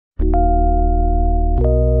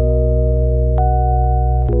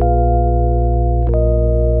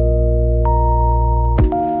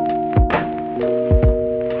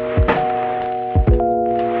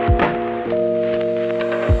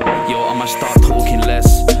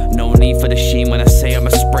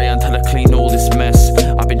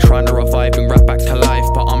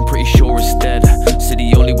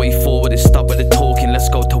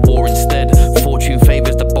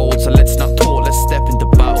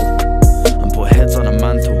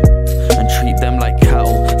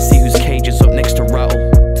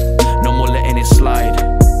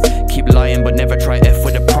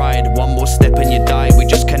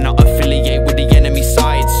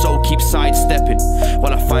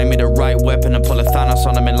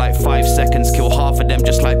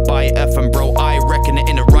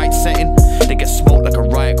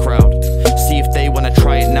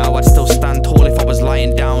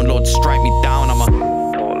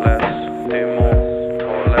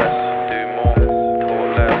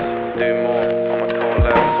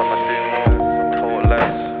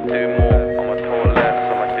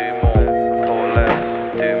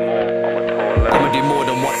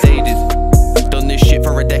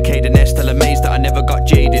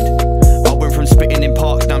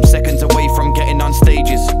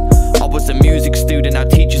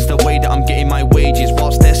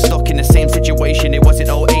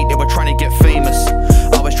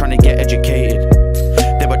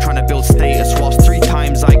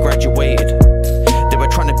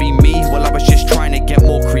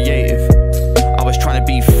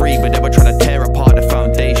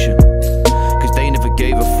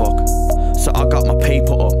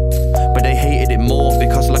paper up, but they hated it more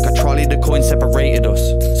because like a trolley the coin separated us.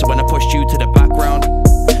 So when I pushed you to the background,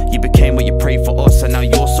 you became what you prayed for us. And now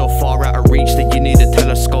you're so far out of reach that you need a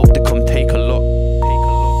telescope to come take a look.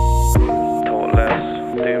 Talk less,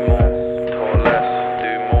 do more. Talk less,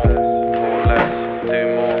 do more. Talk less, do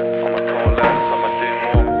more. I'ma talk less, I'ma do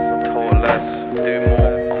more. Talk less, do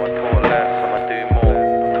more. I'ma talk less, I'ma do more.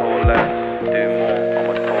 Talk less, do more.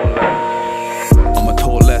 I'ma talk less. I'ma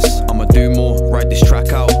talk less, I'ma do more. Write this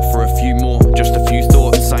track out for a few more. Just a few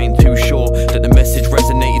thoughts, I ain't too sure that the message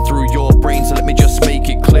resonated through your brain. So let me just make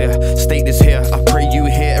it clear, state this here. I pray you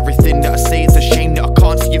hear everything that I say. It's a shame that I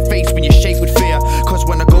can't see your face when you shake with fear. Cause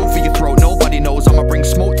when I go for your throat, nobody knows. I'ma bring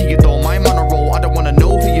smoke to your door, I'm on a roll. I don't wanna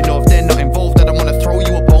know who you know if they're not involved. I don't wanna throw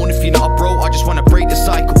you a bone if you're not a bro. I just wanna break the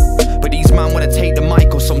cycle. But these man wanna take the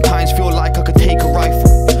mic, or sometimes feel like I could take a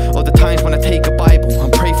rifle. Other times when I take a Bible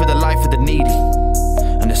and pray for the life of the needy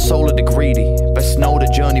and the soul of the greedy. Best know the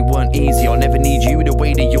journey weren't easy. I'll never need you the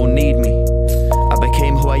way that you'll need me. I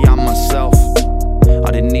became who I am myself.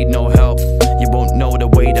 I didn't need no help. You won't know the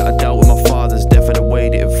way that I dealt